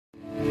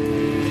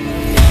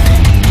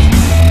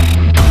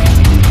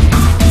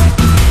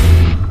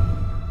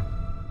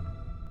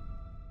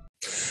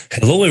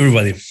Hello,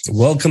 everybody.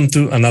 Welcome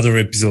to another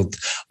episode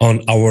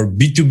on our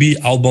B2B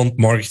Outbound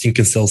marketing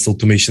and sales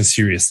automation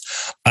series.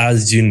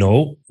 As you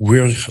know,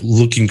 we're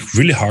looking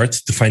really hard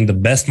to find the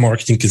best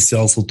marketing and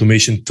sales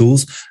automation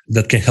tools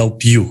that can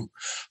help you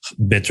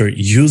better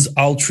use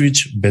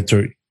outreach,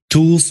 better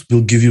tools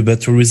will give you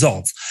better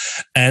results.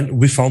 And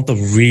we found a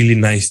really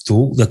nice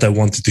tool that I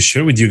wanted to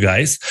share with you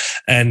guys.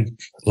 And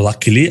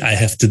luckily, I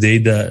have today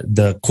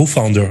the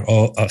co-founder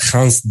of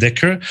Hans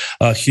Dekker.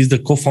 He's the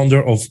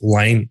co-founder of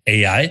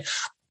Lyne.ai.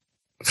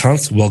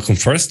 Hans, welcome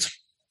first.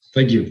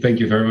 Thank you. Thank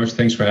you very much.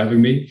 Thanks for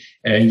having me.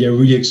 And yeah,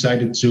 really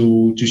excited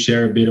to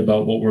share a bit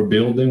about what we're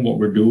building, what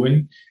we're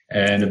doing,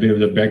 and a bit of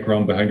the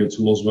background behind the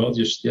tool as well.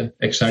 Just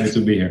excited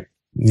to be here.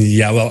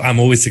 Yeah, well, I'm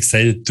always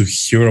excited to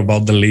hear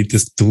about the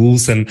latest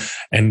tools. And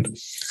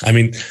I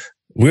mean,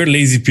 we're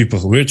lazy people.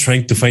 We're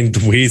trying to find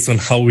ways on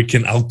how we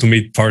can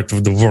automate part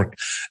of the work.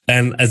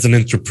 And as an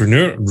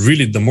entrepreneur,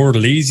 really, the more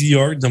lazy you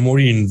are, the more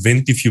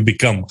inventive you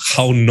become.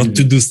 How not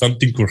to do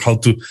something or how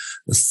to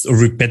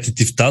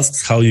repetitive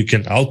tasks, how you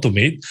can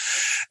automate.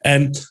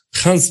 And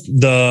Hans,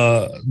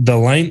 the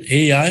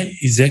Lyne.ai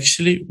is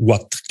actually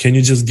what? Can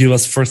you just give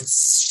us first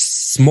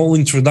small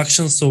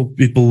introduction so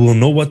people will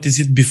know what is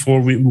it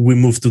before we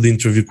move to the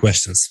interview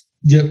questions?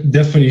 Yeah,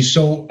 definitely.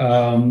 So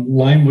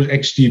Lyne was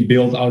actually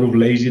built out of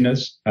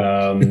laziness.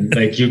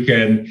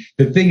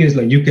 The thing is,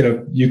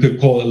 you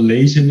could call it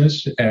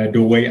laziness.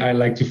 The way I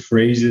like to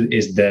phrase it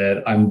is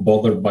that I'm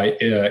bothered by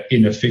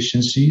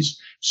inefficiencies.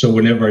 So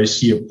whenever I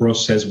see a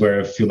process where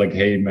I feel like,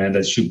 hey man,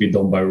 that should be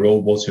done by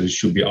robots or it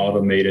should be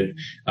automated,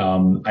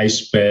 I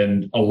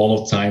spend a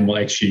lot of time on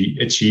actually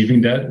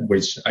achieving that,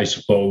 which I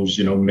suppose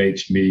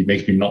makes me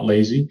not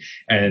lazy.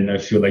 And I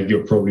feel like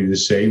you're probably the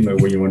same.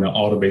 When you want to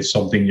automate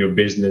something in your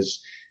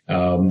business,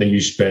 then you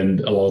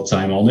spend a lot of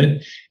time on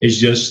it. It's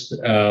just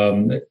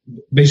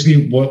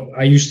basically what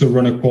I used to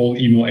run a cold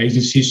email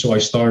agency. So I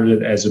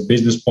started as a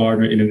business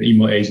partner in an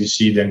email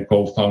agency, then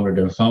co-founder,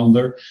 then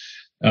founder.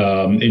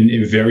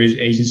 In various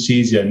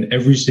agencies, and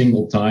every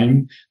single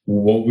time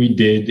what we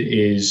did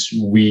is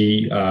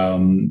we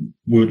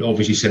would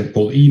obviously send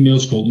cold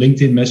emails, cold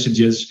LinkedIn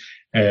messages.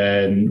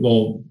 And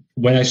well,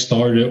 when I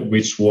started,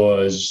 which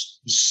was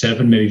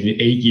 7, maybe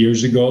 8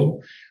 years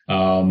ago,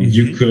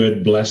 you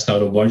could blast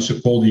out a bunch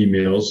of cold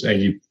emails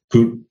and you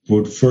could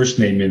put first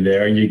name in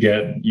there and you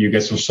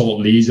get some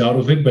solid leads out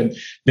of it. But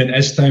then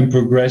as time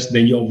progressed,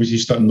 then you obviously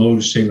start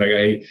noticing like,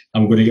 hey,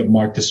 I'm going to get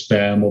marked as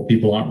spam, or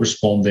people aren't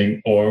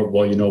responding, or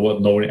well, you know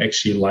what, no one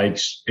actually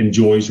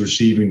enjoys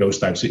receiving those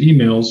types of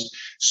emails.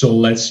 So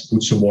let's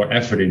put some more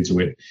effort into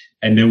it.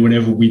 And then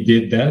whenever we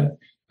did that,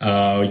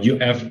 you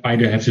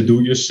either have to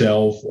do it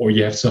yourself, or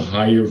you have to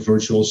hire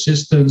virtual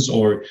assistants,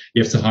 or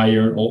you have to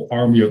hire an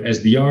army of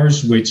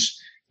SDRs, which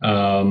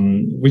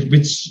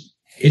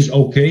is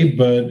okay,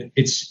 but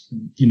it's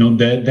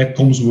that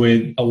comes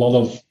with a lot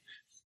of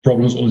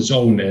problems on its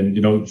own.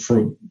 And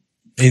from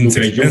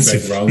looking at your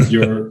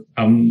background,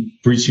 I'm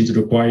preaching to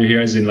the choir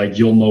here, as in like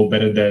you'll know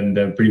better than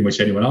pretty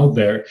much anyone out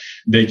there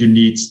that you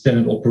need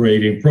standard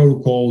operating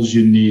protocols,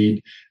 you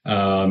need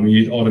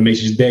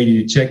automations there, you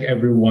need to check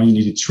everyone, you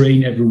need to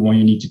train everyone,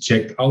 you need to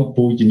check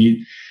output,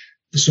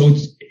 so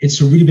it's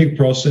a really big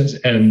process.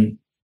 And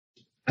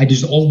I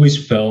just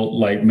always felt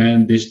like,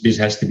 man, this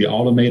has to be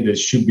automated. There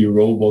should be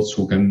robots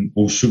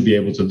who should be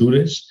able to do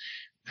this.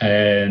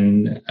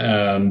 And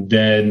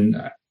then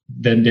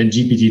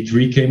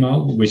GPT-3 came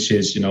out, which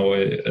is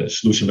a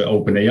solution by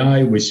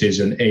OpenAI, which is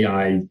an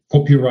AI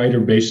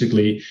copywriter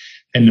basically.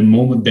 And the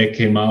moment that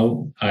came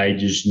out, I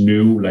just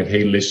knew like,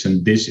 hey,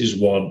 listen, this is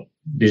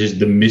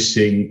the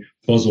missing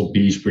puzzle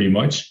piece pretty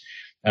much.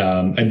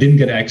 I didn't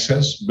get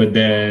access, but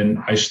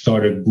then I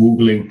started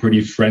Googling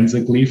pretty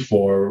frantically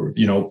for,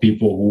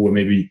 people who were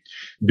maybe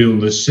building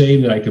the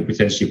same, that I could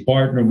potentially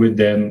partner with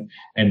them.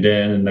 And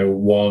then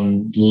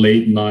one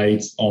late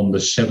night on the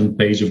 7th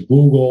page of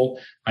Google,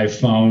 I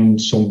found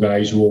some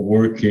guys who were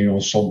working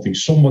on something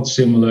somewhat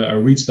similar. I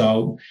reached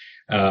out,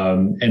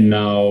 and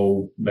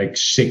now like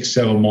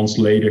 6-7 months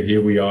later,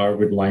 here we are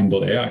with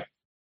Lyne.ai.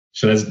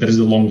 So that is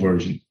the long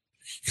version.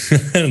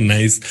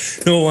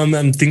 Nice. No,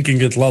 I'm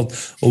thinking it loud.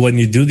 When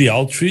you do the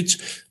outreach,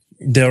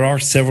 there are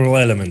several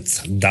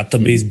elements.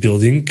 Database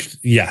building.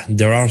 Yeah,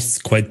 there are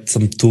quite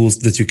some tools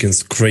that you can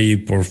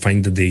scrape or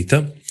find the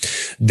data.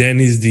 Then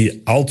is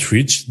the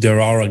outreach.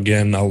 There are,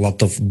 again, a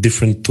lot of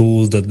different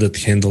tools that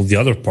handle the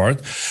other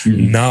part.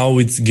 Now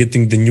it's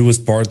getting the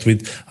newest part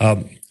with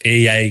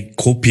AI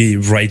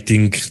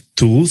copywriting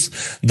tools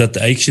that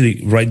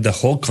actually write the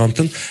whole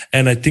content.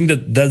 And I think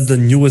that's the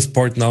newest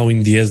part now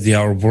in the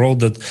SDR world,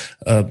 that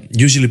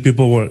usually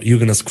you're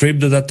going to scrape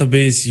the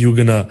database, you're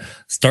going to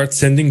start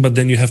sending, but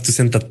then you have to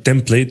send a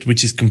template,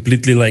 which is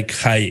completely like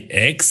hi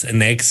X,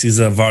 and X is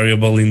a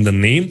variable in the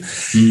name.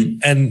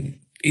 And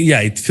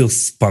yeah, it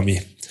feels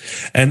spammy.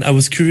 And I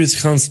was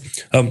curious, Hans,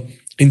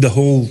 in the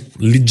whole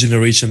lead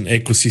generation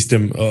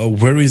ecosystem,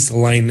 where is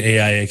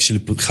Lyne.ai actually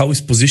put? How is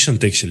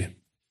positioned actually?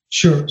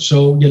 Sure.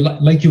 So yeah,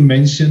 like you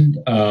mentioned,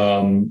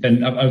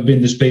 and I've been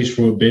in the space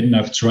for a bit, and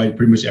I've tried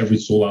pretty much every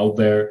tool out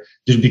there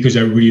just because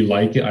I really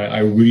like it. I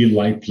really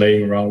like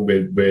playing around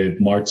with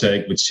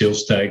MarTech, with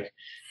sales tech.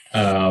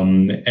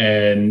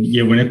 And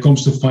yeah, when it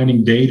comes to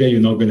finding data,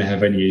 you're not going to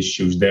have any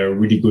issues. There are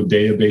really good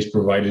database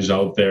providers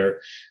out there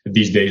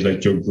these days,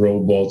 like your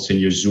GrowBots and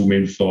your Zoom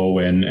Info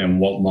and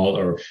whatnot,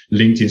 or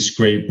LinkedIn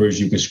scrapers.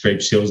 You can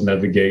scrape Sales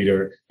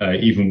Navigator.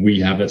 Even we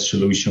have that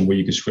solution where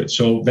you can scrape.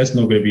 So that's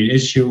not going to be an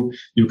issue.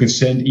 You can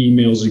send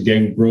emails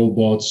again,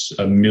 GrowBots,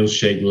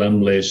 Mailshake,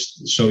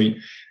 Lemlist. So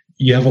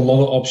you have a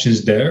lot of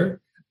options there.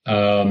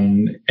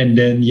 And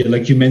then, yeah,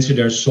 like you mentioned,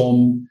 there are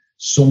some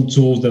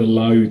tools that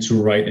allow you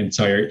to write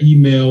entire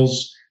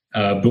emails,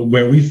 but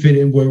where we fit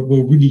in, we're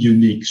really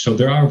unique. So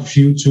there are a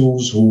few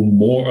tools who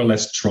more or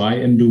less try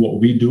and do what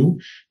we do,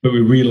 but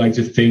we really like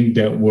to think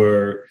that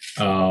we're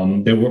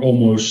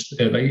almost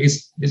like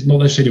it's not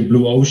necessarily a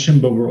blue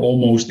ocean, but we're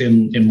almost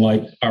in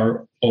like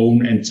our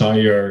own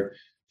entire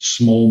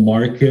small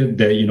market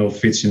that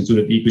fits into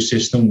that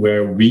ecosystem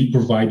where we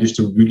provide just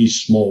a really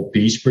small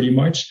piece, pretty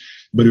much,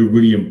 but a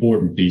really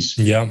important piece.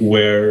 Yeah.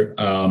 Where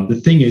the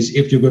thing is,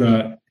 if you're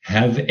gonna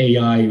have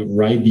AI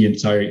write the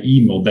entire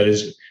email, that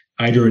is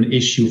either an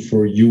issue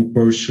for you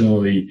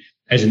personally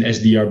as an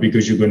SDR,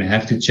 because you're going to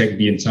have to check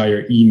the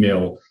entire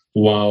email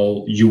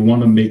while you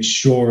want to make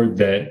sure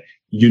that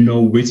you know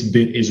which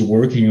bit is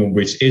working and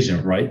which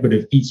isn't, right? But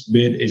if each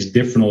bit is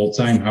different all the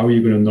time, how are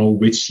you going to know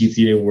which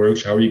CTA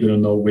works? How are you going to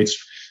know which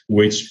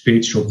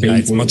pitch or pain point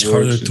it's much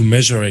harder to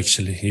measure,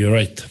 actually. You're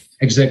right.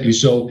 Exactly.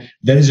 So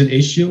that is an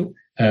issue.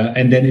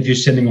 And then if you're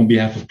sending on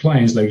behalf of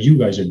clients like you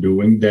guys are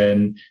doing,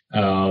 then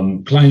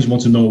clients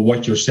want to know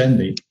what you're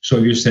sending. So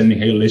if you're sending,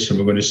 hey, listen,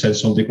 we're going to send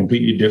something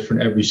completely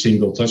different every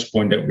single touch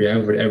point that we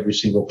have with every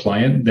single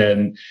client,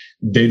 then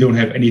they don't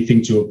have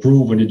anything to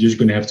approve, and they're just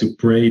going to have to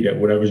pray that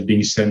whatever's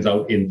being sent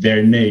out in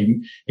their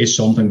name is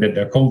something that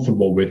they're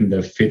comfortable with and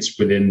that fits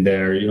within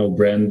their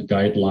brand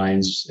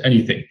guidelines,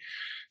 anything.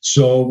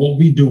 So what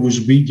we do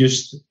is we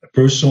just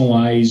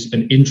personalize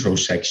an intro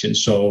section.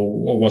 So,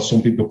 or what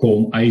some people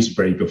call an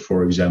icebreaker,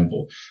 for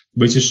example,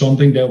 which is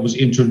something that was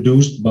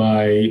introduced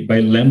by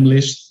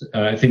Lemlist.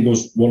 I think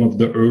was one of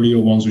the earlier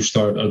ones who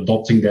started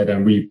adopting that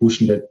and really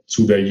pushing that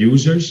to their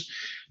users,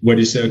 where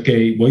they say,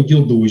 okay, what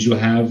you'll do is you'll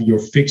have your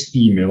fixed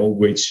email,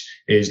 which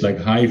is like,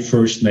 hi,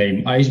 first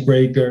name,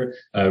 icebreaker.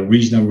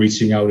 Reason I'm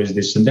reaching out is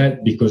this and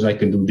that, because I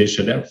can do this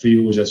or that for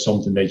you. Is that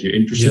something that you're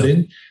interested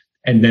in?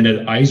 And then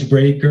an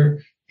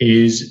icebreaker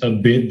is a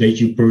bit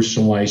that you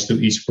personalize to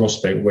each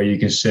prospect, where you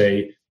can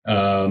say,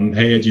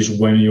 hey, I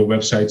just went on your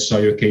website, saw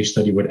your case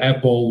study with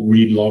Apple,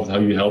 really loved how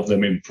you helped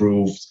them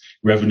improve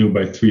revenue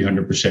by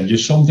 300%.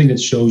 Just something that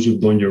shows you've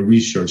done your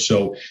research.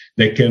 So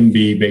that can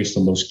be based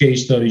on those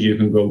case studies. You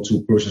can go to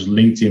a person's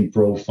LinkedIn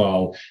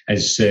profile and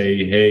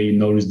say, hey,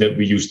 notice that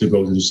we used to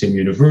go to the same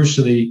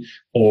university,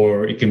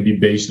 or it can be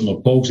based on a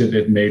post that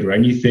they've made or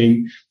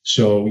anything.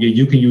 So yeah,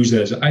 you can use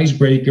that as an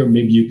icebreaker.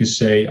 Maybe you can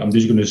say, I'm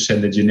just going to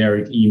send a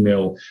generic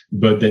email,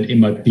 but then in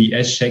my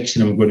PS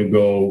section, I'm going to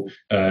go,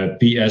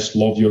 PS,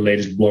 love your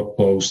latest blog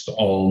post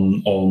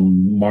on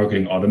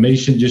marketing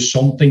automation. Just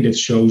something that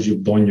shows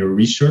you've done your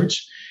research.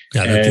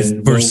 Yeah, that is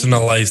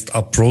personalized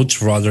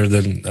approach rather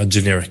than a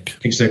generic.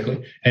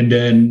 Exactly. And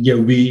then, yeah,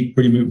 we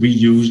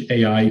use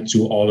AI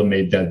to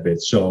automate that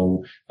bit.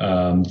 So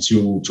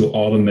to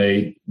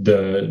automate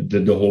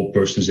the whole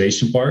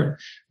personalization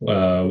part.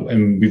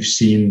 And we've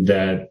seen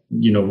that,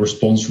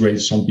 response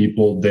rate, some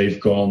people, they've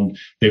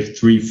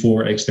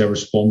 3-4x their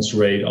response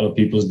rate. Other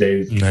people's,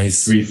 they've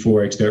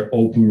 3-4x their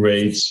open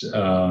rates.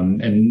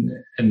 And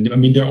I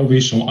mean, there are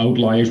obviously some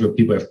outliers where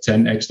people have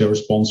 10x their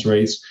response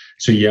rates.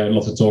 So yeah, I'd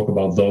love to talk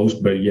about those,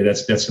 but yeah,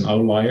 that's an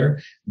outlier.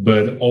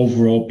 But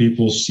overall,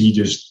 people see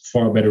just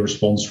far better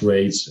response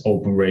rates,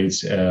 open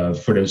rates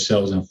for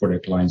themselves and for their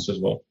clients as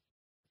well.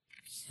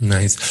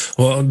 Nice.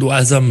 Well,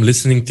 as I'm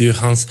listening to you,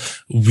 Hans,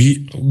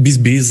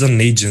 B2B is an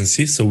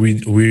agency, so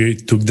we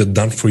took the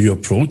done for you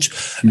approach,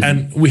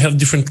 and we have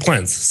different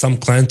clients. Some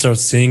clients are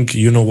saying,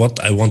 you know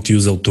what, I want to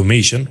use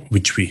automation,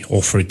 which we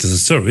offer it as a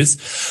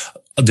service.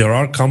 There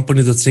are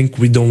companies that think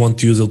we don't want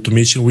to use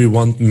automation. We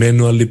want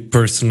manually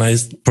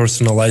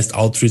personalized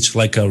outreach,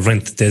 like a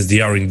rented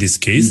SDR in this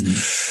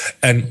case.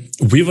 And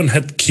we even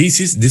had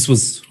cases, this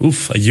was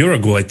a year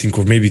ago, I think,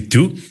 or maybe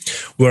 2,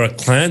 where a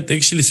client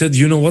actually said,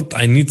 you know what,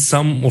 I need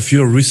some of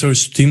your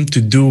research team to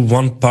do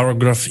 1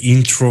 paragraph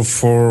intro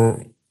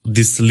for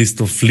this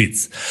list of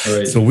leads.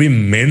 Right. So we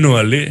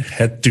manually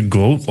had to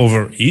go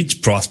over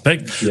each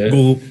prospect,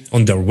 go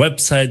on their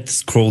website,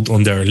 scroll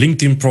on their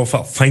LinkedIn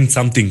profile, find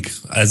something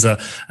as a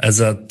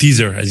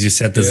teaser, as you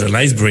said, as an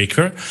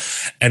icebreaker.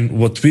 And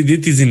what we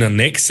did is in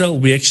an Excel,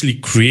 we actually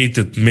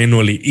created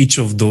manually each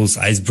of those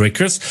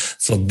icebreakers.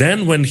 So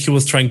then when he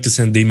was trying to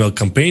send the email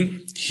campaign,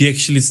 he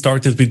actually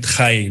started with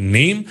hi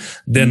name,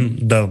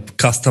 then the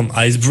custom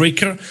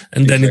icebreaker,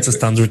 and then it's a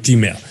standard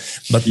email.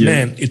 But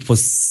man, it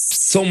was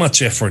so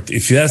much effort.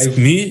 If you ask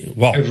me,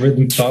 wow. I've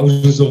written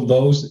thousands of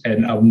those,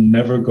 and I'm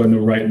never going to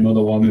write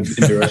another one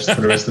for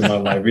the rest of my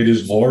life. It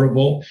is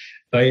horrible.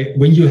 like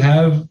when you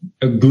have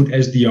a good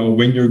SDR,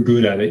 when you're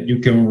good at it, you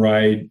can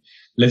write,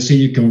 let's say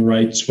you can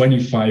write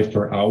 25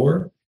 per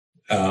hour.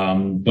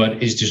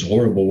 But it's just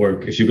horrible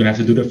work. If you're going to have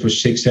to do that for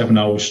 6-7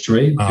 hours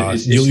straight,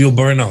 you'll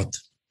burn out.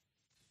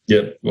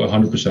 Yeah,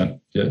 100%.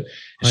 Yeah.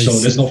 I So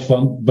see. that's not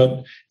fun.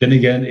 But then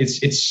again,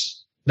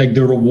 it's like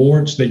the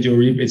rewards that you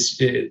reap,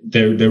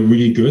 they're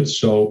really good.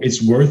 So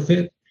it's worth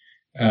it.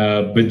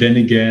 But then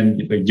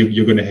again,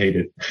 you're going to hate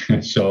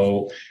it.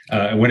 So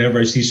whenever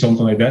I see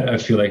something like that, I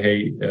feel like,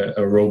 hey,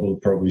 a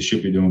robot probably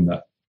should be doing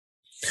that.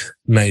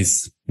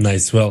 Nice.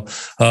 Well,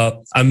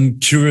 I'm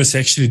curious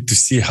actually to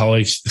see how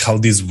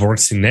this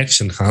works in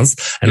action, Hans.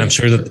 And I'm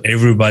sure that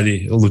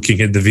everybody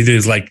looking at the video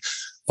is like,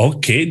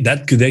 okay,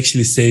 that could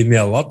actually save me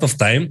a lot of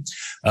time.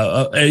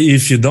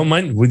 If you don't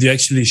mind, would you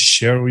actually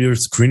share your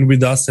screen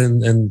with us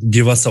and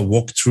give us a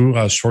walkthrough,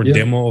 a short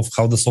demo of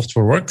how the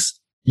software works?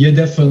 Yeah,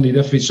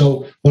 definitely.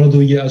 So what I'll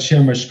do, I'll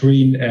share my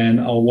screen and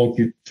I'll walk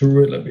you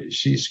through it. Let me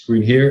see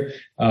screen here.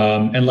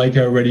 And like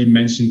I already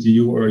mentioned to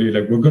you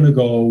earlier, like we're going to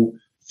go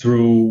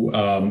through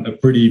a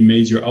pretty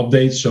major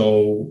update.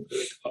 So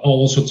I'll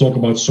also talk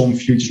about some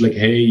futures like,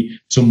 hey,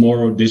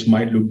 tomorrow this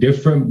might look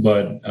different,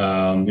 but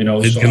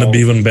it's going to be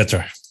even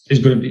better. It's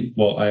going to be,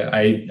 well,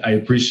 I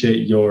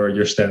appreciate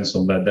your stance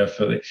on that,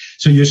 definitely.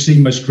 So you're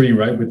seeing my screen,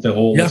 right? With the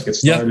whole, let's get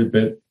started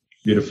bit.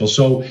 Beautiful.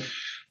 So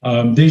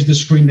there's the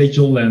screen that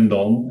you'll land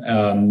on.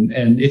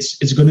 And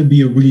it's going to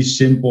be a really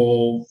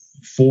simple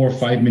 4 or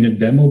 5 minute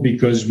demo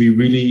because we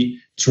really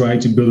try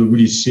to build a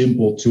really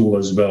simple tool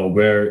as well,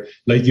 where,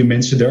 like you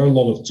mentioned, there are a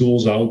lot of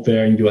tools out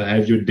there and you'll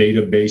have your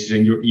databases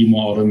and your email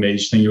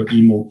automation and your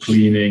email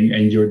cleaning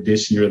and your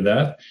this and your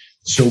that.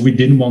 So we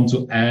didn't want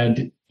to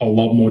add a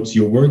lot more to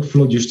your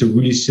workflow, just a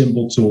really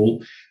simple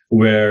tool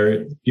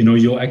where,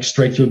 you'll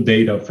extract your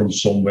data from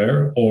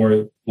somewhere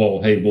or,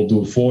 well, hey, we'll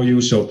do it for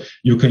you. So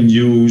you can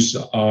use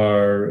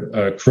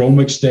our Chrome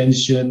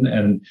extension,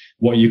 and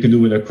what you can do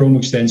with a Chrome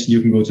extension,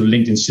 you can go to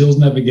LinkedIn Sales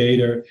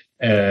Navigator.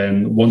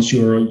 And once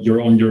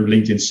you're on your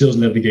LinkedIn Sales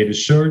Navigator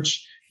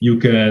search, you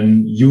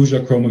can use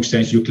a Chrome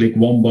extension. You click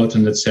one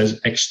button that says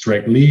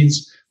extract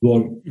leads.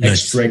 We'll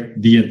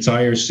extract the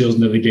entire Sales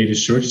Navigator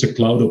search, the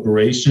cloud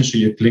operation. So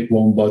you click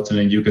one button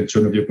and you can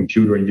turn off your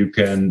computer and you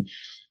can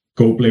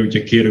go play with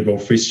your kid or go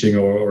fishing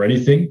or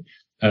anything.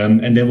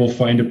 And then we'll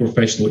find the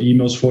professional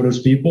emails for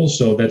those people.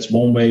 So that's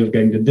one way of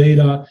getting the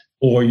data,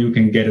 or you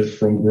can get it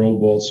from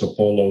Robots,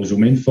 Apollo,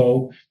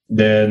 ZoomInfo.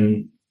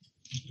 Then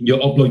you'll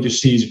upload your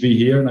CSV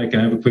here, and I can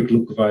have a quick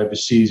look if I have a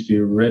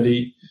CSV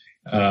ready.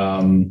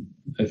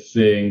 I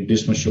think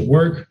this one should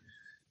work.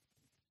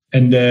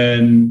 And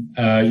then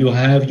you'll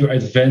have your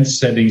advanced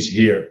settings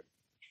here.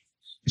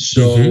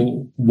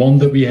 So one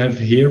that we have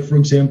here, for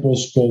example,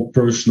 is called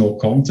personal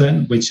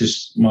content, which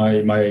is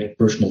my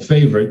personal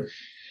favorite.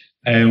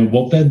 And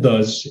what that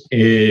does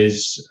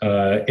is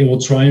it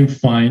will try and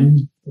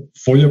find,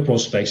 for your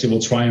prospects, it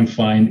will try and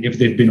find if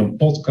they've been on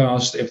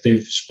podcast, if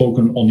they've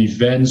spoken on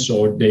events,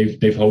 or they've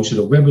hosted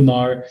a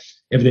webinar,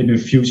 if they've been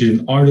featured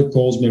in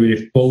articles, maybe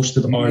they've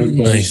posted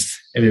articles,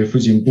 if they've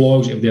featured in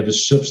blogs, if they have a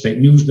Substack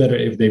newsletter,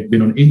 if they've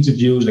been on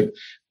interviews. Like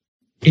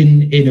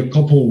in a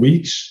couple of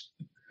weeks,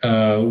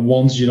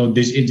 once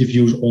this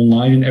interview is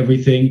online and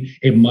everything,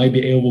 it might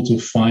be able to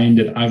find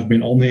that I've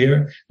been on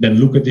here, then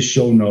look at the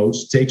show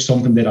notes, take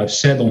something that I've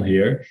said on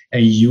here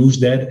and use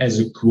that as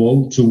a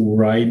quote to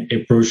write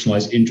a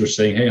personalized intro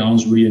saying, hey,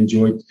 Hans, really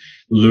enjoyed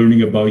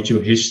learning about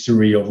your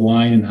history of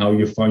Lyne and how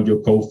you found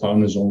your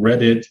co-founders on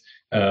Reddit.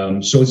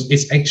 So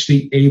it's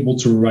actually able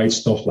to write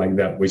stuff like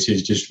that, which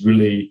is just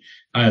really,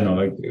 I don't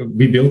know, like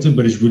we built it,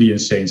 but it's really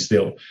insane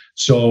still.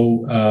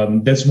 So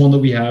that's one that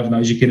we have. Now,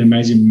 as you can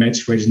imagine,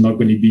 match rate is not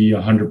going to be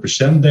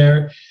 100%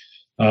 there.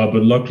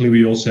 But luckily,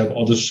 we also have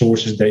other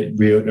sources that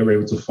we're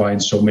able to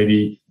find. So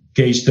maybe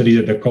case study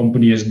that the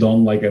company has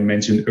done, like I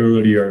mentioned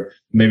earlier,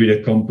 maybe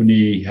the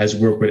company has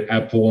worked with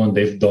Apple and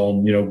they've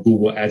done,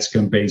 Google Ads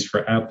campaigns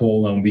for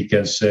Apple. And we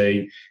can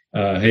say,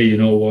 hey, you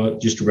know what,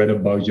 just read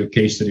about your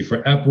case study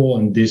for Apple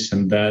and this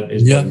and that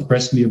is what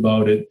impressed me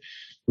about it.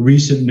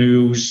 Recent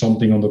news,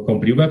 something on the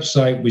company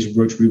website, which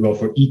works really well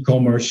for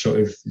e-commerce. So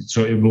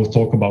it will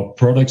talk about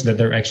products that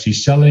they're actually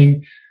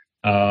selling,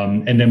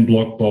 and then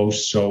blog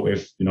posts. So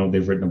if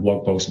they've written a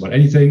blog post about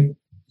anything,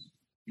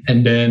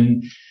 and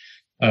then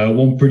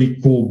one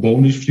pretty cool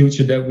bonus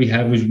feature that we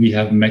have is we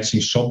have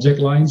matching subject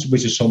lines,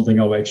 which is something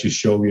I'll actually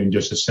show you in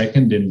just a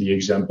second in the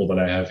example that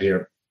I have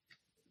here.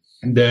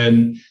 And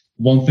then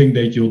one thing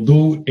that you'll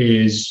do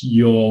is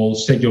you'll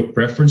set your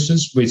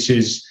preferences, which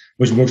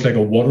works like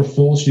a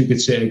waterfall. So you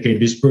could say, okay,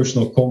 this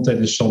personal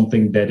content is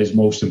something that is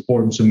most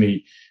important to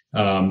me.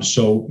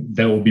 So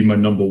that will be my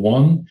number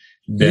one.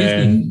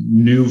 Then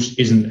news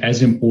isn't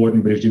as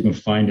important, but if you can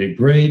find it,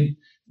 great.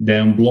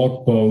 Then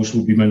blog post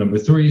would be my number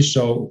 3.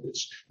 So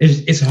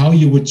it's how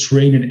you would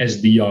train an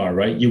SDR,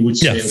 right? You would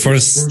say,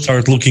 first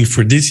start looking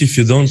for this. If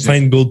you don't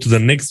find, go to the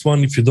next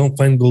one. If you don't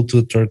find, go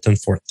to the third and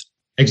fourth.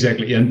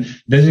 Exactly. And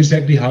that's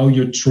exactly how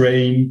you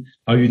train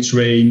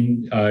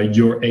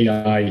your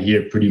AI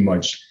here pretty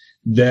much.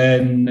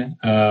 Then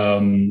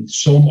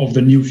some of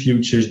the new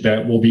features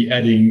that we'll be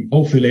adding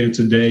hopefully later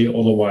today,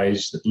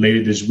 otherwise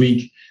later this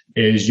week,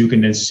 is you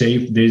can then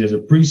save this as a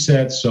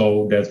preset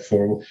so that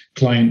for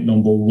client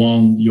number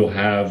 1, you'll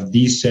have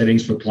these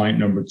settings. For client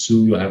number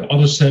 2, you'll have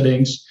other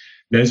settings.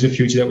 There's a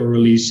feature that we're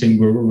releasing.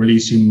 We're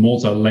releasing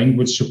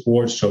multi-language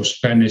support, so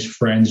Spanish,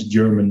 French,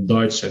 German,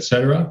 Dutch,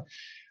 etc.,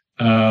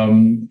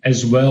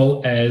 as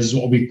well as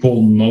what we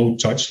call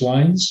no-touch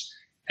lines.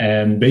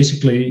 And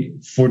basically,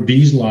 for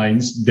these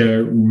lines,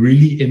 they're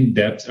really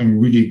in-depth and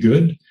really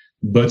good.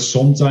 But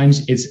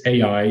sometimes it's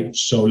AI.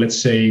 So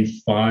let's say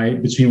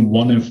between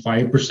 1 and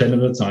 5%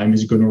 of the time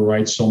is going to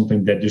write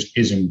something that just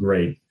isn't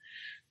great.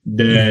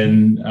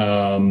 Then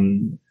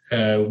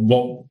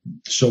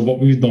what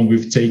we've done,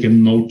 we've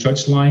taken no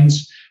touch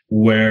lines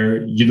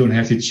where you don't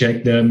have to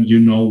check them. You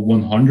know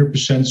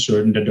 100%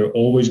 certain that they're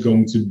always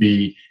going to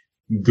be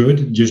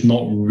good, just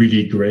not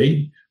really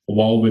great.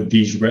 While with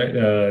these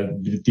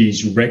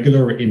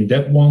regular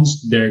in-depth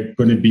ones, they're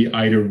going to be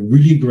either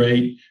really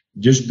great,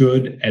 just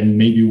good, and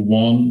maybe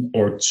 1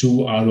 or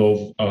 2 out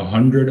of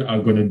 100 are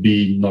going to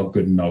be not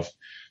good enough.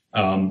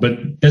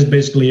 But that's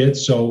basically it.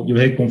 So you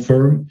hit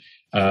confirm.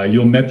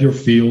 You'll map your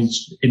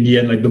fields. In the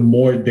end, like the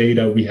more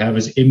data we have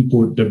as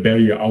input, the better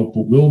your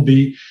output will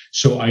be.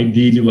 So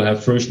ideally, we'll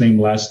have first name,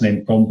 last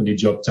name, company,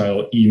 job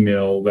title,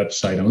 email,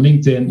 website, and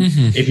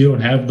LinkedIn. If you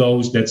don't have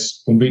those,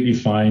 that's completely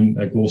fine.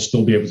 Like we'll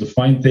still be able to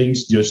find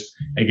things. Just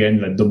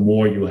again, like the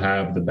more you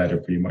have, the better,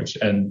 pretty much.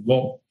 And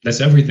well, that's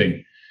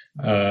everything.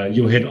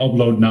 You'll hit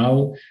upload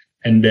now,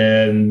 and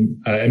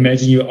then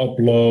imagine you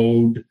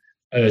upload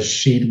a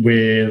sheet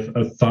with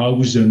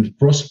 1,000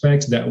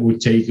 prospects. That would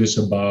take us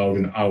about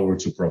an hour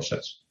to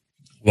process.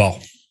 Wow.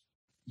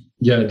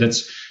 Yeah,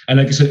 and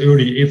like I said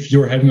earlier, if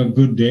you're having a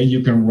good day,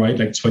 you can write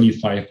like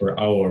 25 per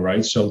hour,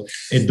 right? So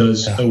it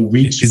does a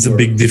week's It's work. a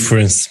big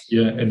difference.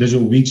 Yeah, it does a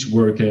week's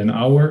work in an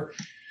hour.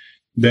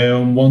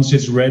 Then once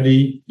it's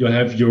ready, you'll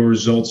have your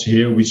results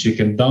here, which you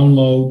can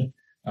download,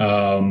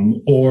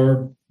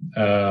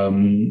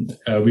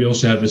 we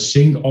also have a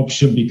sync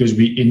option because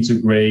we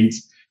integrate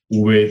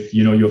with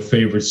your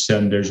favorite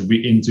senders. We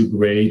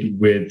integrate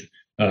with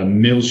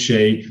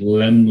Mailshake,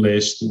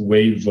 Lemlist,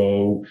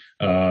 Wavo,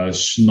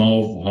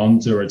 Snov,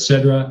 Hunter,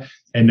 etc.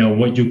 And then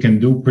what you can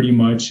do pretty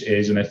much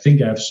is, and I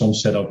think I have some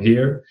set up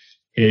here,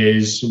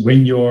 is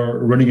when you're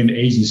running an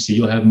agency,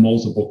 you'll have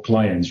multiple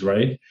clients,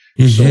 right?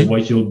 So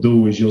what you'll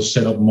do is you'll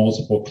set up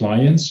multiple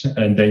clients,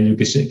 and then you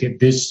can say, get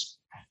this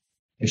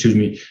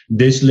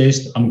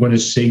list, I'm going to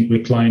sync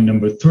with client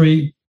number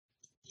 3.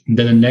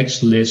 Then the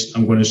next list,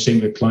 I'm going to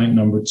sync with client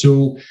number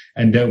 2.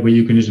 And that way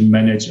you can just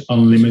manage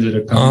unlimited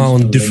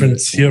accounts. On different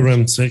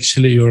CRMs,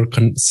 actually, you're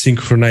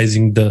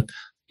synchronizing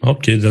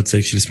okay, that's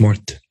actually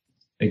smart.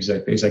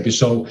 Exactly.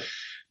 So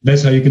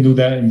that's how you can do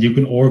that. And you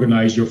can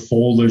organize your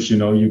folders. You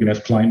can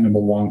have client number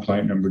 1,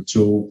 client number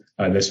 2.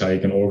 That's how you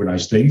can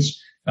organize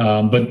things.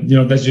 But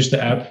that's just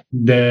the app.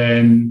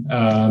 Then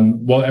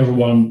what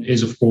everyone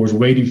is of course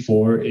waiting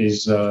for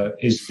is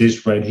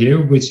this right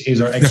here, which is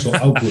our actual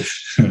output.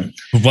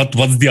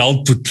 What's the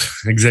output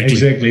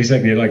exactly?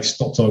 Exactly. Like,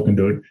 stop talking,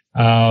 dude.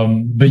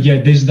 But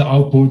yeah, this is the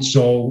output.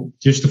 So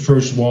just the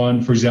first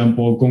one, for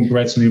example,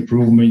 congrats on the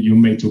improvement you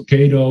made to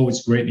Cato.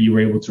 It's great that you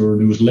were able to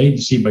reduce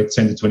latency by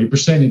 10 to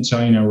 20% in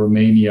China and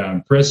Romania.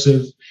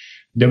 Impressive.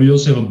 Then we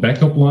also have a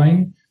backup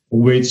line,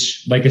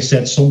 which, like I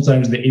said,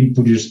 sometimes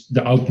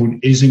the output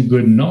isn't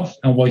good enough.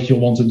 And what you'll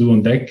want to do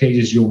in that case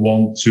is you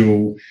want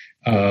to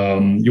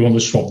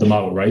swap them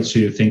out, right? So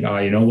you think,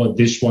 you know what,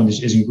 this one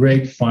isn't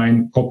great.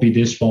 Fine, copy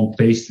this one,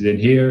 paste it in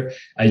here,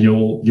 and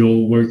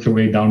you'll work your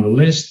way down the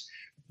list,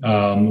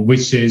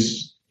 which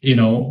is,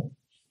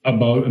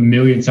 about 1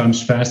 million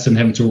times faster than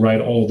having to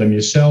write all of them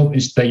yourself.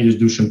 Instead, you just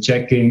do some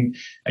checking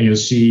and you'll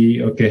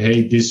see, okay,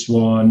 hey, this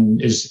one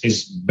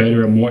is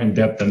better and more in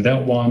depth than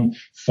that one.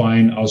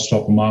 Fine, I'll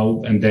swap them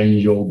out. And then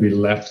you'll be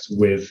left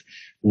with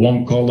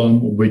one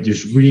column with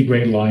just really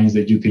great lines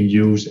that you can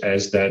use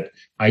as that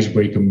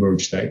icebreaker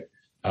merge tag.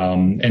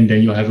 And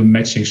then you'll have a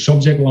matching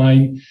subject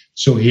line.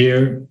 So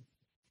here,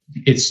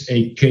 it's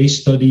a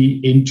case study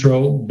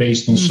intro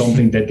based on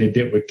something that they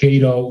did with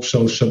Cato.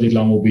 So subject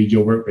line will be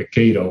your work with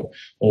Cato,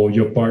 or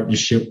your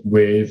partnership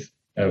with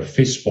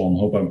Fishbone,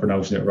 hope I'm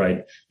pronouncing it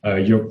right,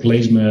 your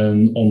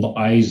placement on the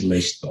eyes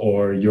list,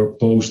 or your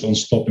post on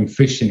stopping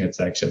phishing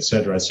attacks,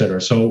 etc., etc.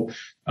 So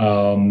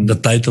the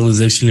title is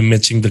actually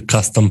matching the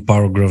custom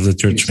paragraph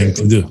that you're trying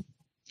to do.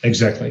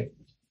 Exactly.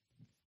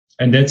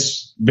 And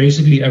that's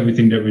basically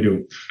everything that we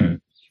do.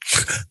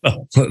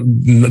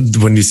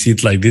 When you see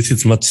it like this,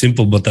 it's much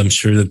simple, but I'm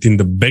sure that in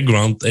the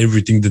background,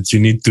 everything that you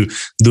need to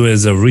do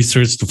as a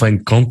research to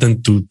find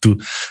content, to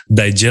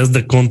digest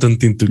the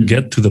content and to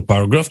get to the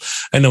paragraph.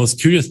 And I was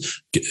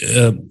curious,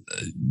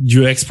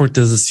 you export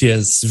as a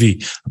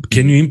CSV.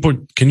 Can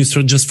you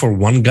search just for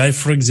one guy,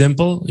 for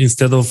example,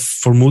 instead of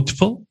for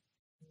multiple?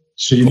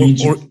 So you need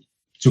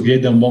to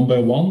get them one by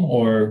one,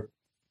 or?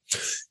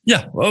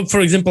 Yeah. Well,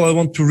 for example, I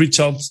want to reach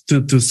out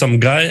to some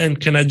guy, and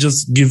can I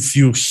just give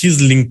you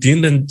his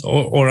LinkedIn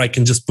or I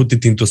can just put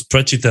it into a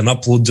spreadsheet and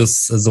upload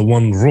just as a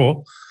one raw?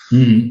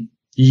 Mm-hmm.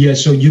 Yeah,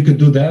 so you could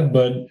do that,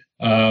 but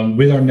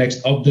with our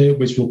next update,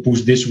 which we'll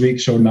push this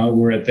week. So now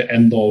we're at the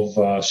end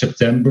of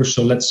September.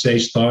 So let's say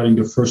starting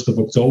the 1st of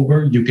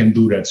October, you can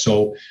do that.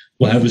 So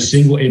we'll have a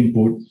single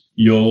input.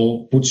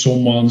 You'll put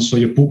someone, so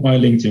you put my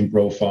LinkedIn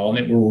profile, and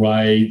it will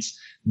write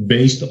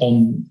based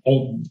on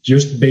the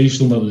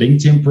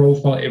LinkedIn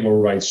profile, it will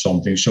write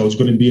something. So it's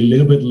going to be a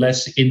little bit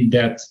less in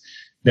depth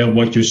than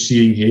what you're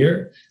seeing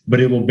here, but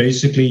it will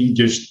basically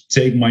just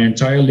take my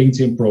entire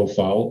LinkedIn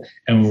profile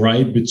and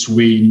write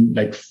between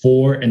like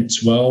 4 and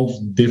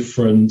 12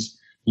 different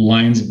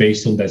lines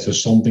based on that. So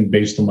something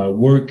based on my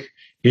work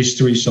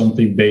history,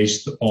 something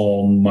based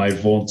on my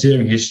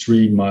volunteering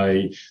history,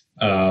 my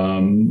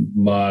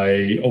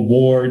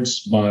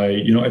awards,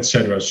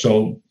 etc.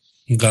 So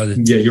got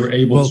it. Yeah, you're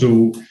able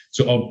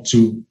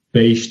to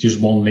base just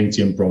one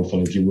LinkedIn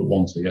profile if you would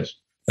want to. Yes.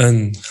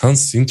 And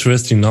Hans,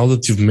 interesting. Now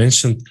that you've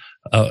mentioned,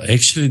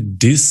 actually,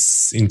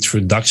 this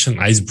introduction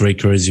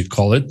icebreaker, as you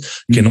call it,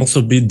 can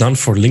also be done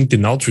for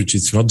LinkedIn outreach.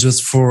 It's not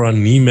just for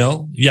an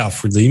email. Yeah,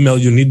 for the email,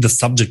 you need the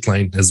subject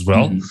line as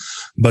well.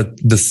 But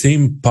the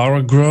same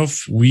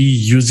paragraph, we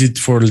use it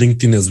for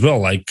LinkedIn as well,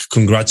 like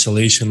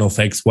congratulations of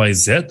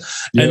XYZ.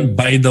 Yeah. And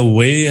by the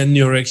way, and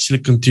you're actually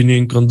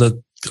continuing on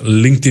the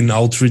LinkedIn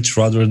outreach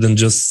rather than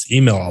just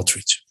email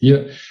outreach.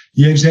 Yeah.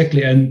 Yeah,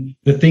 exactly. And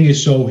the thing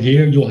is, so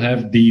here you'll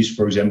have these,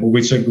 for example,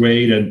 which are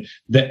great. And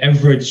the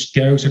average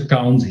character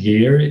count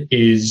here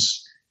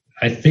is,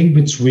 I think,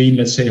 between,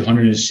 let's say,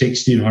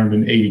 160 and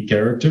 180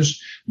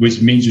 characters,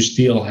 which means you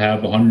still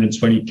have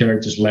 120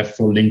 characters left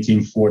for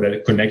LinkedIn for the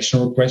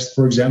connection request,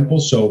 for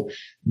example. So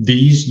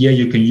these, yeah,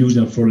 you can use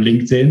them for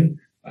LinkedIn.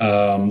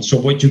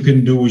 So what you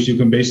can do is you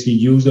can basically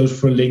use those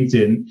for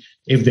LinkedIn.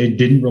 If they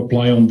didn't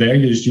reply on there,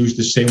 you just use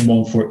the same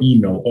one for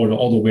email, or the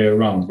other way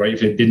around, right? If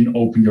they didn't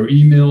open your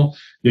email,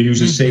 you use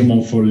the same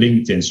one for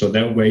LinkedIn. So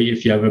that way,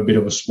 if you have a bit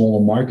of a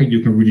smaller market,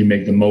 you can really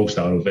make the most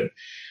out of it.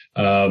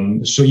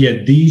 So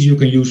yeah, these you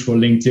can use for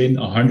LinkedIn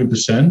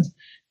 100%.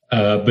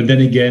 But then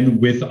again,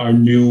 with our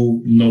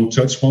new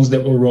no-touch ones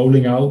that we're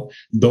rolling out,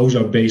 those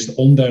are based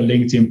on their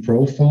LinkedIn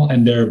profile,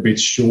 and they're a bit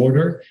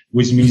shorter,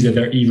 which means that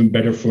they're even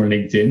better for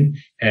LinkedIn,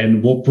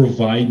 and will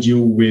provide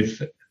you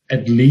with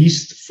at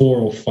least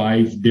 4 or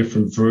 5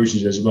 different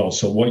versions as well.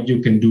 So what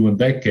you can do in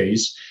that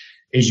case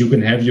is you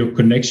can have your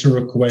connection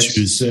request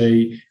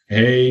say,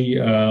 hey,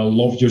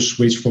 love your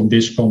switch from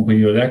this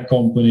company or that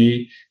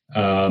company,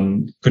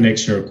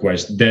 connection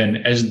request. Then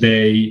as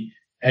they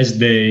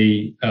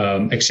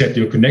accept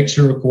your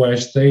connection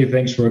request, hey,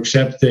 thanks for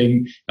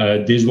accepting.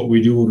 This is what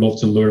we do. Would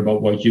love to learn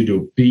about what you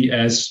do.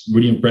 PS,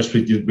 really impressed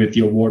with the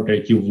award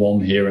that you've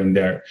won here and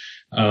there.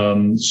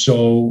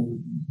 So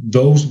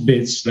those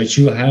bits, like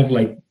you have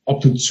like up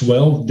to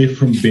 12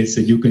 different bits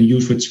that you can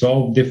use with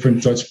 12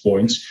 different touch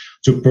points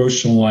to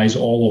personalize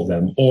all of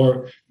them,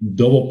 or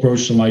double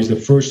personalize the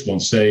first one.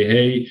 Say,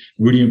 hey,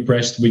 really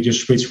impressed with your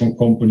switch from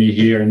company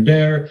here and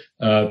there.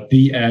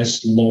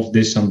 PS, love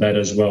this and that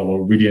as well,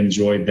 or really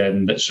enjoyed that.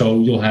 And that. So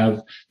you'll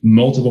have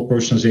multiple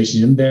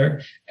personalizations in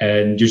there,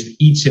 and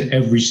just each and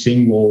every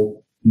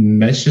single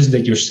message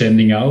that you're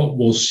sending out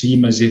will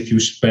seem as if you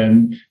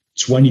spend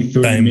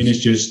 20-30 minutes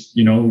just,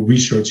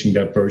 researching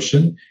that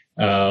person.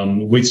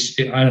 Which,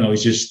 I don't know,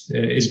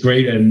 it's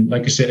great. And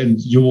like I said,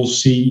 and you will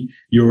see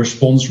your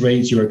response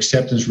rates, your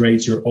acceptance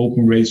rates, your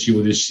open rates, you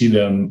will just see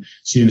them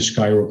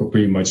skyrocket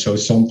pretty much. So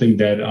it's something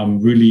that I'm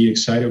really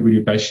excited,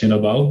 really passionate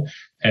about,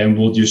 and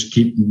we'll just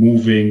keep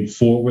moving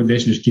forward with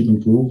this, just keep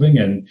improving.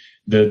 And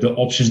the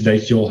options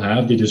that you'll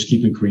have, they just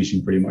keep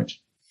increasing pretty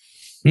much.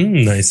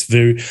 Nice.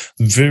 Very,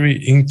 very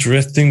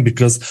interesting,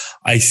 because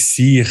I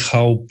see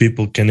how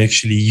people can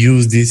actually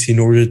use this in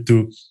order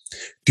to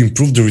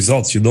improve the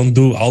results. You don't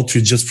do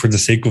outreach just for the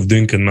sake of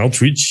doing an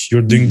outreach.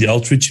 You're doing the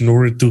outreach in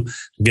order to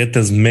get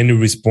as many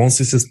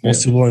responses as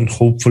possible and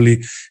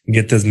hopefully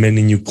get as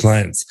many new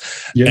clients.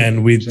 Yeah,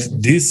 and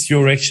with this,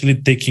 you're actually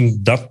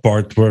taking that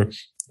part where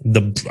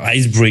the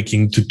ice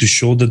breaking to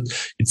show that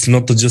it's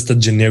not just a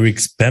generic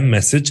spam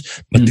message,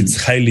 but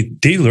it's highly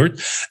tailored.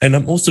 And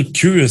I'm also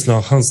curious now,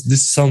 Hans,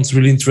 this sounds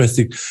really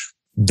interesting.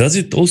 Does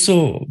it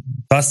also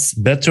pass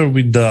better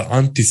with the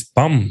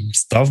anti-spam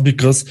stuff,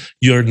 because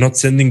you're not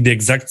sending the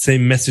exact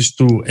same message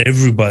to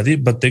everybody,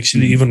 but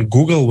actually even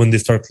Google, when they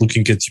start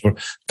looking at your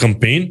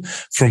campaign,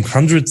 from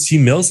hundreds of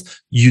emails,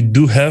 you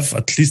do have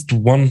at least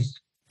one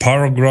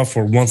paragraph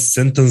or one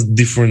sentence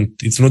different.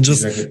 It's not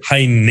just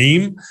high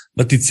name,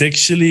 but it's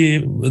actually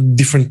a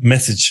different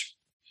message.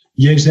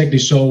 Yeah, exactly.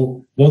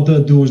 So what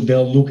they'll do is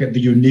they'll look at the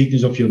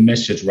uniqueness of your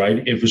message,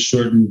 right? If a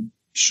certain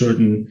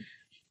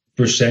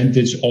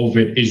percentage of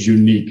it is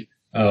unique.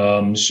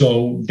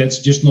 So that's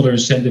just not an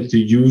incentive to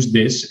use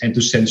this and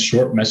to send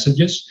short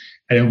messages.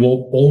 And it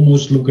will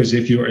almost look as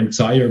if your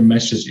entire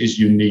message is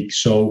unique.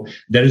 So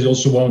that is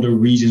also one of the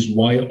reasons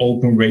why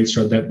open rates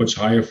are that much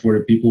higher for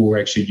the people who are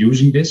actually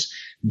using this.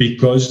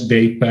 because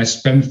they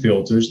pass spam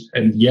filters.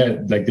 And yeah,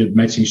 like the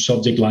matching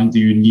subject line to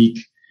unique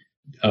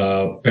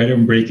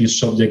pattern breaking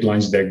subject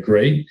lines, they're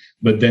great.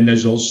 But then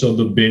there's also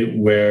the bit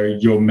where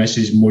your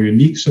message is more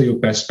unique, so you'll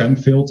pass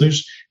spam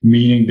filters,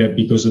 meaning that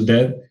because of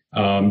that,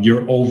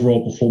 your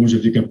overall performance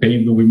of your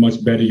campaign will be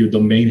much better, your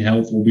domain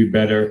health will be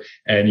better,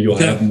 and you'll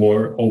have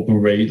more open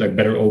rate, like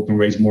better open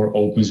rates, more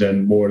opens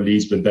and more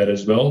leads with that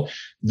as well,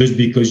 just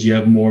because you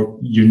have more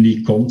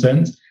unique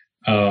content.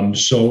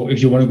 So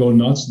if you want to go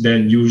nuts,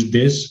 then use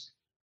this.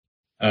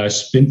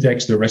 Spin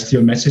text the rest of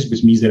your message,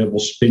 which means that it will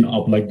spin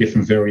up like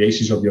different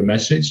variations of your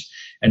message.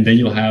 And then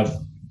you'll have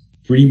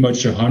pretty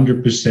much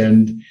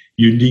 100%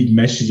 unique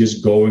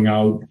messages going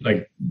out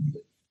like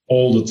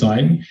all the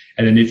time.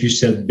 And then if you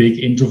set big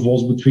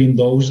intervals between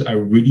those, I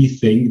really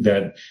think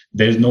that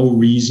there's no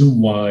reason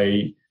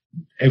why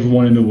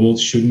everyone in the world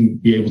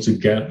shouldn't be able to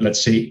get,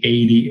 let's say,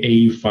 80,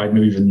 85,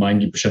 maybe even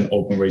 90%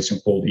 open rates in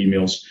cold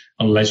emails,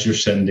 unless you're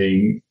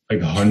sending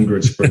like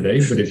hundreds per day.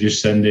 But if you're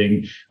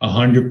sending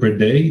 100 per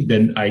day,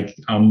 then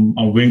I'm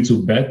willing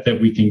to bet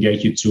that we can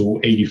get you to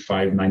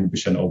 85,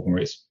 90% open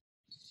rates.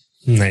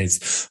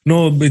 Nice.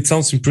 No, it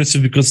sounds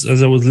impressive because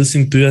as I was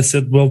listening to you, I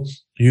said, well,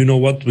 you know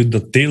what, with the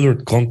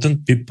tailored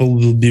content, people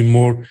will be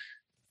more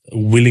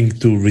willing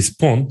to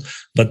respond,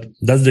 but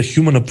that's the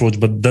human approach.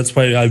 But that's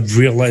why I've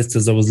realized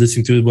as I was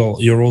listening to it, well,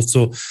 you're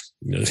also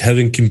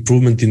having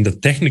improvement in the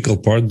technical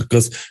part,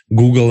 because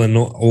Google and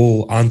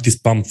all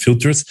anti-spam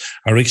filters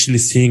are actually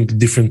seeing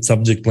different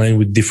subject line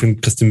with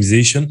different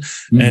customization,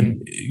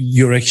 and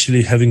you're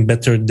actually having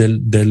better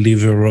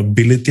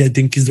deliverability, I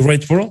think is the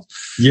right word.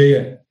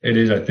 Yeah, it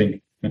is, I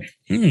think.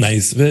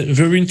 Nice,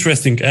 very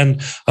interesting.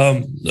 And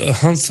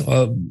Hans,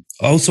 I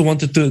also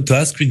wanted to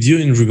ask with you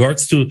in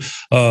regards to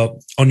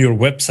on your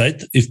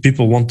website, if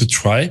people want to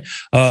try,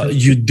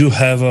 you do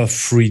have a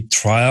free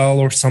trial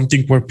or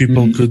something where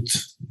people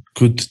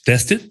could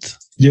test it.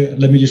 Yeah,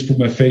 let me just put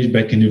my face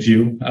back in the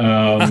view.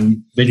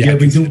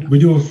 We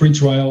do a free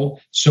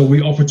trial. So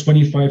we offer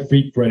 25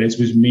 free credits,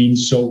 which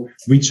means so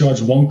we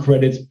charge 1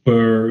 credit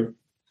per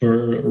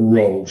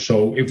row.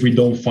 So if we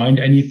don't find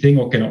anything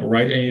or cannot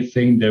write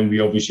anything, then we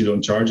obviously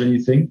don't charge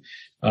anything.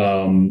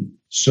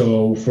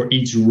 So for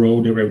each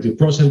row that we're able to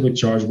process, we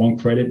charge 1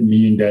 credit,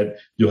 meaning that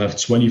you'll have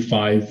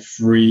 25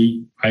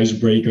 free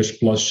icebreakers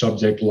plus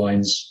subject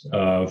lines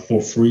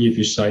for free if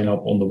you sign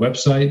up on the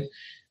website.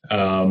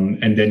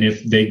 And then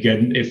if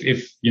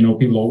you know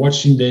people are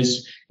watching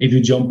this, if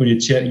you jump in the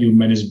chat, you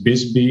manage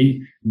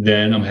Bisbee,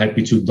 then I'm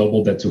happy to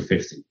double that to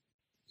 50.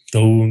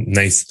 Oh,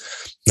 nice.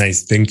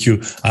 Thank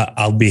you.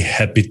 I'll be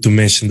happy to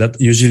mention that.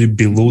 Usually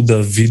below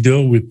the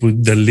video, we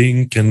put the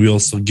link and we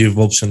also give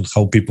option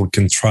how people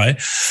can try.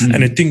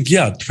 And I think,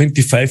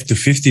 25 to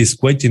 50 is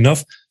quite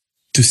enough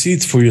to see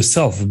it for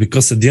yourself,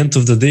 because at the end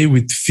of the day,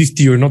 with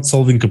 50, you're not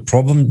solving a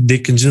problem. They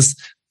can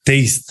just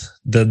taste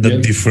the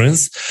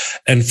difference.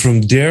 And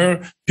from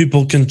there,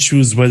 people can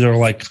choose whether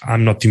like,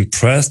 I'm not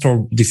impressed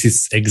or this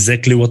is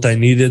exactly what I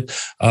needed.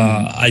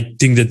 I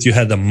think that you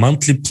had a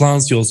monthly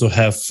plans. You also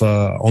have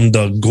on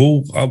the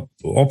go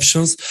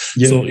options.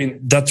 So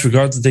in that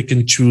regard, they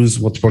can choose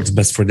what works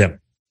best for them.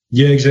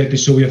 Yeah, exactly.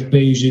 So we have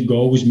pay as you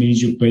go, which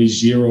means you pay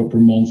 $0 per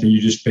month and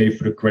you just pay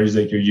for the credits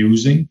that you're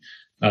using.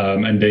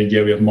 And then,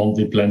 we have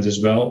monthly plans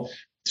as well.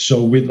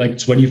 So with like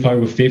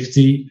 25 or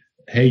 50,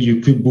 hey,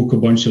 you could book a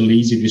bunch of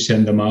leads if you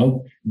send them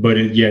out. But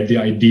the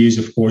idea is,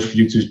 of course, for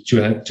you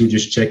to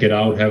just check it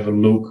out, have a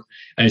look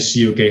and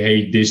see, okay,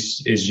 hey,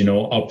 this is,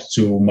 up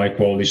to my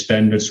quality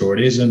standards, or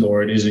it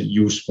isn't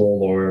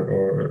useful,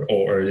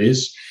 or it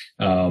is.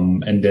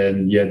 And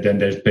then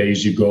there's pay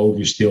as you go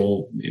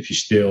if you're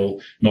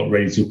still not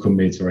ready to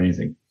commit or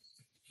anything.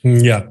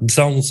 Yeah,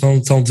 sounds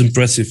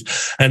impressive.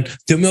 And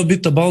tell me a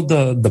bit about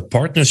the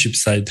partnership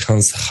side,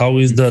 Hans. How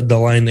is the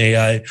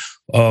Lyne.ai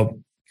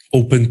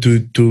open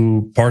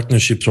to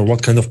partnerships, or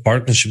what kind of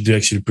partnership do you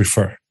actually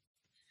prefer?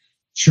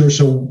 Sure.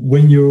 So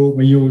when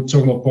you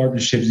talk about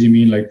partnerships, do you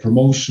mean like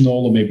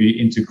promotional or maybe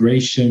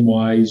integration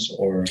wise,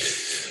 or?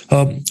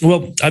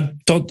 Well,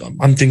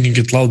 I'm thinking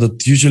it loud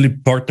that usually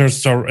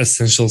partners are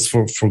essentials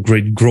for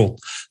great growth.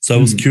 So I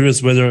was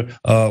curious whether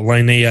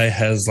Lyne.ai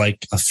has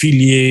like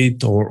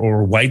affiliate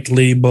or white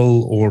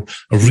label or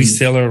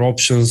reseller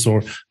options,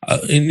 or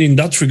in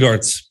that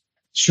regards.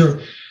 Sure.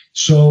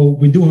 So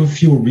we do have a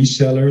few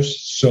resellers.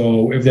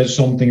 So if there's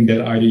something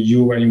that either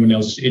you or anyone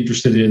else is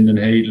interested in, then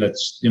hey,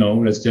 let's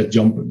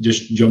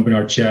just jump in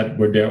our chat.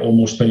 We're there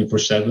almost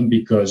 24/7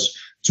 because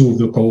 2 of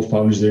the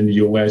co-founders are in the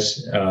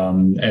US,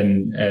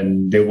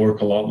 and they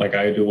work a lot like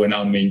I do when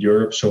I'm in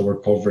Europe. So we're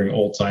covering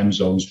all time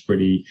zones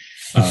pretty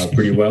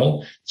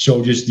well.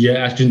 So just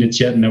ask in the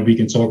chat and then we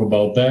can talk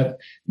about that.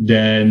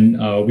 Then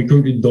we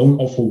currently don't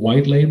offer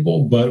white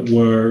label, but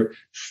we're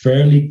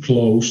fairly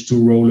close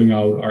to rolling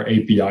out our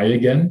API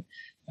again,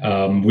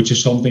 which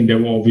is something that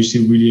we're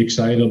obviously really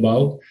excited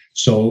about.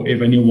 So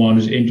if anyone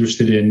is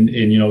interested in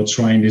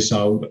trying this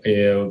out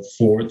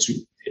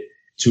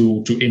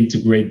to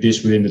integrate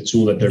this within the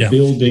tool that they're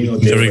building, or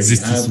they already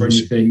have or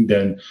anything,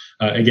 then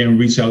again,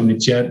 reach out in the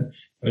chat.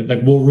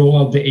 like we'll roll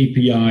out the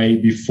API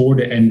before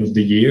the end of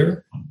the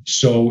year.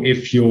 So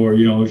if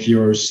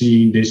you're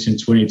seeing this in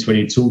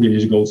 2022, then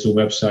just go to the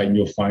website and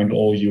you'll find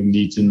all you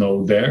need to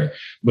know there.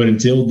 But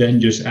until then,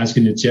 just ask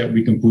in the chat.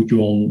 We can put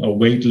you on a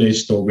wait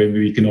list, or maybe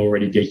we can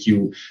already get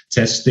you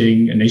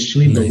testing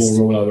initially. Nice. But we'll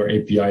roll out our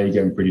API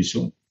again pretty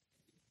soon.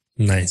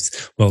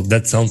 Nice. Well,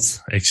 that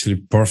sounds actually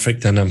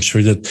perfect. And I'm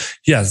sure that,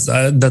 yes,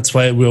 that's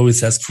why we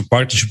always ask for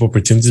partnership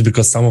opportunities,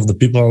 because some of the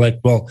people are like,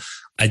 well,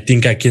 I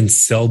think I can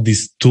sell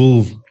this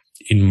tool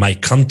in my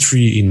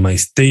country, in my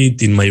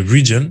state, in my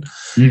region.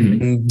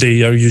 Mm-hmm. And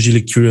they are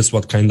usually curious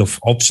what kind of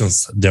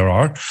options there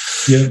are.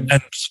 Yeah.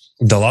 And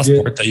the last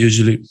part, I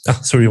usually...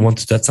 sorry, you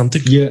wanted to add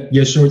something?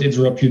 Yeah, sorry to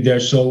interrupt you there.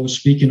 So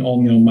speaking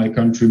on my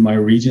country, my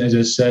region, as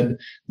I said,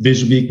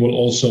 this week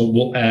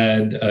we'll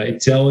add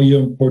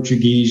Italian,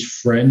 Portuguese,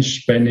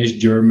 French, Spanish,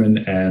 German,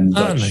 and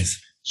Dutch. Nice.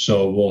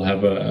 So we'll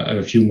have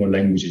a few more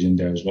languages in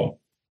there as well.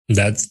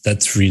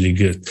 That's really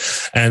good.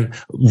 And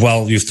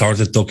while you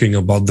started talking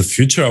about the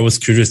future, I was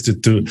curious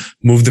to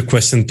move the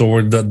question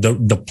toward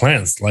the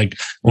plans. Like,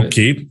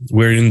 okay,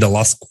 we're in the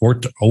last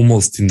quarter,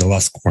 almost in the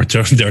last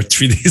quarter. There are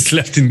 3 days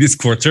left in this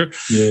quarter,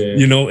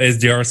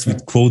 SDRs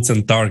with quotes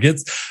and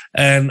targets.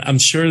 And I'm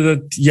sure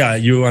that,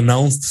 you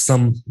announced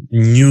some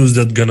news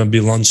that's going to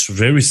be launched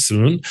very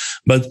soon.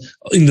 But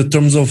in the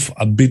terms of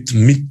a bit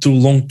mid to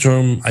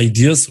long-term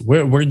ideas,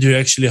 where do you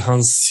actually,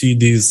 Hans, see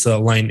this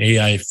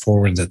Lyne.ai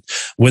forwarded?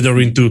 Whether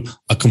into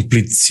a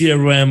complete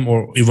CRM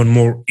or even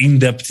more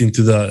in-depth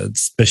into the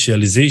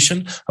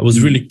specialization. I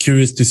was really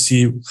curious to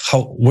see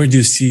where do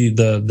you see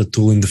the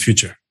tool in the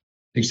future?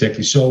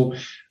 Exactly. So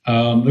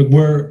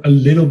we're a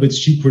little bit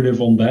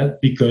secretive on that,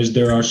 because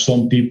there are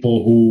some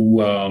people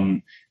who,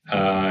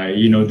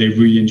 they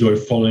really enjoy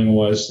following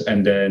us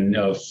and then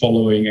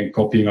following and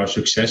copying our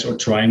success, or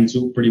trying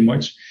to, pretty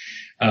much.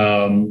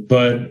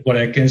 But what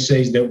I can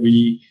say is that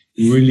we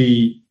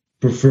really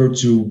prefer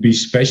to be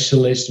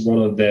specialists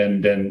rather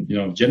than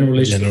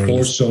generalists, of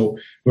course. So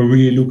we're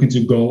really looking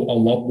to go a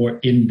lot more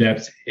in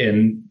depth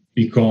and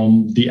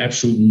become the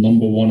absolute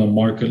number one and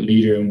market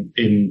leader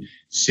in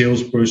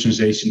sales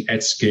personalization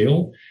at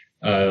scale.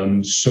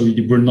 So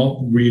we're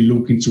not really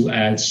looking to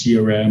add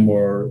CRM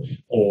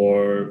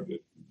or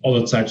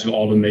other types of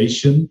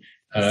automation.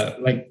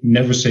 Like,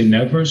 never say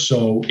never.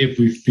 So if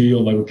we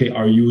feel like, okay,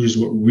 our users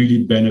would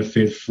really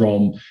benefit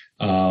from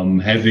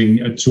having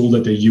a tool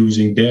that they're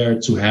using there,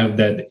 to have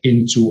that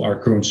into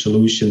our current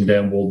solution,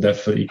 then we'll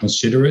definitely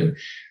consider it.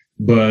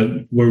 But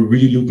we're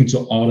really looking to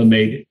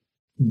automate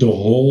the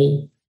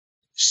whole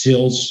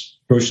sales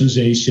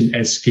personalization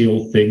at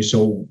scale thing.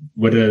 So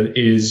whether it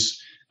is,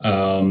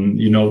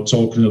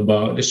 talking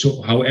about,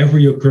 so however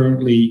you're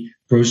currently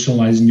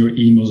personalizing your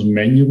emails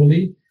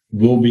manually,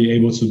 we'll be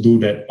able to do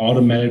that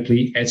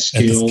automatically at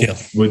scale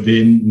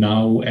within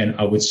now. And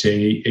I would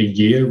say a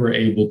year, we're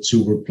able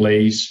to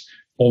replace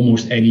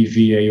almost any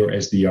VA or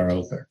SDR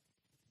out there.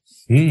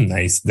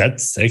 Nice.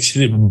 That's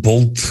actually a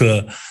bold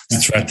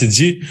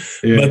strategy,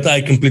 but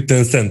I completely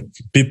understand.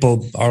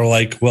 People are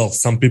like, well,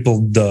 some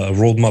people, the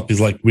roadmap is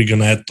like, we're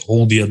going to add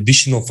all the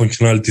additional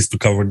functionalities to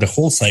cover the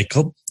whole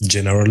cycle,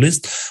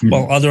 generalist,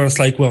 while others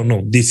like, well,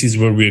 no, this is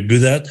where we're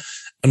good at.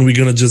 And we're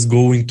going to just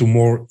go into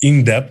more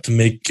in-depth,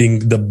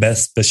 making the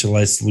best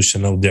specialized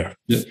solution out there.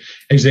 Yeah,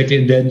 exactly.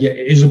 And then, it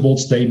is a bold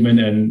statement.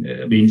 And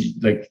I mean,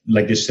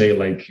 like they say,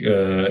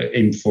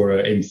 aim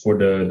for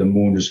the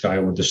moon, the sky,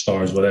 or the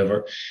stars,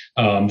 whatever.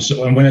 And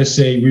when I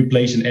say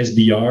replace an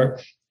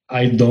SDR,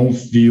 I don't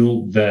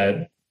feel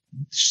that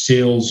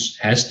sales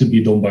has to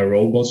be done by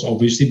robots,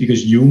 obviously,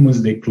 because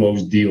humans, they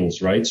close deals,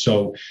 right?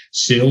 So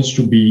sales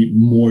should be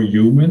more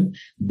human,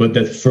 but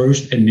that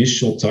first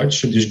initial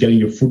touch, so just getting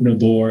your foot in the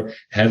door,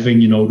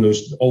 having,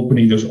 those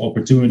opening those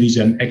opportunities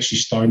and actually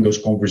starting those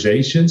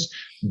conversations,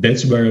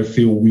 that's where I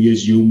feel we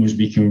as humans,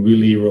 we can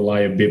really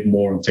rely a bit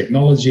more on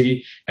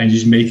technology and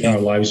just make our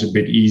lives a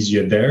bit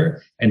easier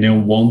there. And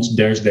then once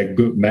there's that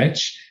good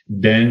match,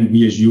 then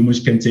we as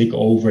humans can take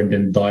over and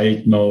then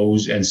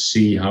diagnose and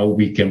see how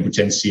we can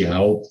potentially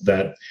help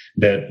that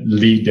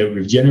lead that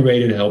we've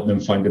generated, help them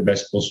find the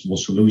best possible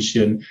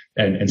solution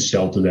and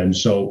sell to them.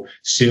 So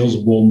sales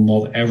will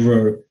not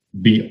ever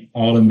be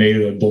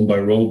automated or done by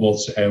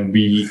robots, and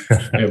we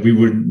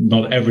would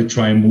not ever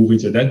try and move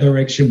into that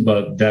direction.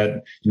 But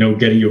that,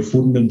 getting your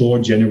foot in the door,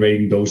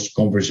 generating those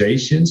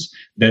conversations,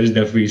 that is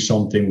definitely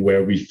something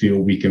where we feel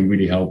we can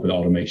really help with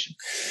automation.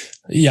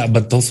 Yeah,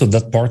 but also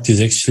that part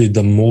is actually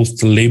the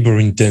most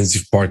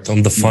labor-intensive part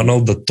on the funnel,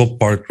 the top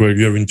part where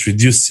you're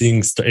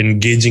introducing,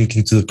 engaging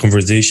into the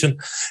conversation.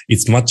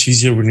 It's much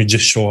easier when you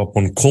just show up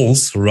on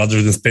calls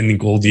rather than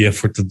spending all the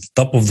effort at the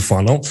top of the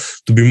funnel,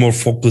 to be more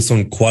focused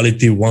on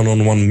quality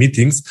one-on-one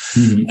meetings.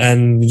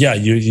 And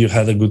you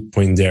had a good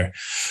point there.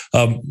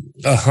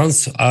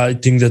 Hans, I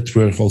think that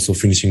we're also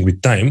finishing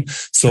with time.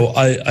 So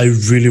I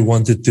really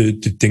wanted to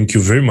thank you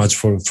you very much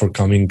for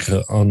coming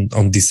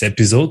on this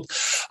episode.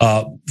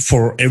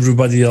 For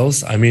everybody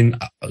else, I mean,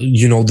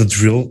 you know the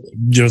drill.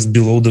 Just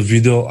below the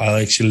video,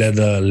 I'll actually add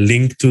a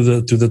link to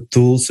the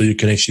tool, so you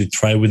can actually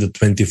try with the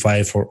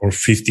 25 or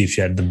 50 if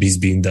you had the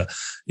BSB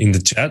in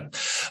the chat.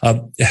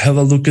 Have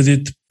a look at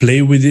it,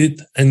 play with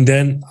it, and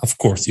then, of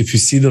course, if you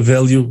see the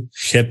value,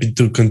 happy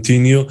to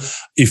continue.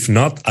 If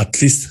not,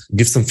 at least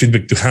give some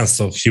feedback to Hans,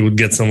 so he would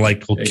get some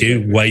like, okay,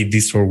 why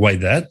this or why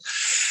that.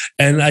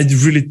 And I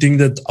really think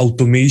that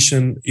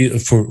automation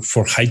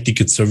for high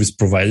ticket service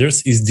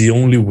providers is the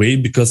only way,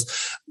 because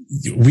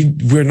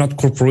we're not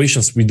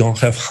corporations. We don't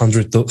have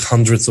hundreds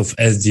of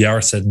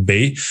SDRs at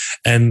bay.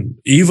 And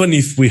even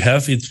if we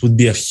have, it would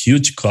be a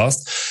huge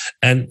cost.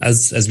 And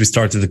as we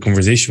started the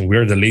conversation,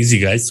 we're the lazy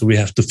guys. So we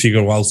have to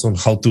figure out on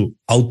how to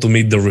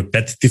automate the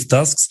repetitive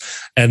tasks.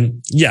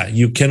 And yeah,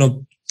 you cannot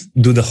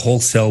do the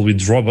wholesale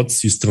with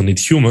robots. You still need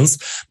humans,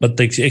 but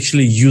they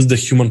actually use the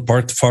human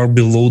part far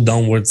below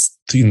downwards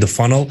in the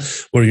funnel,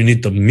 where you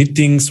need the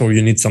meetings or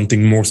you need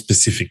something more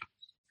specific.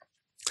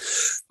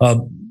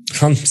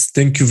 Hans,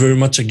 thank you very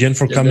much again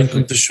for coming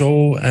to the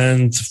show,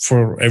 and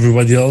for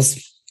everybody else,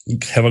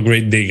 have a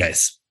great day,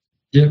 guys.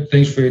 Yeah,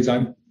 thanks for your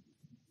time.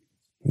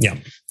 Yeah.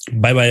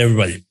 Bye-bye,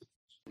 everybody.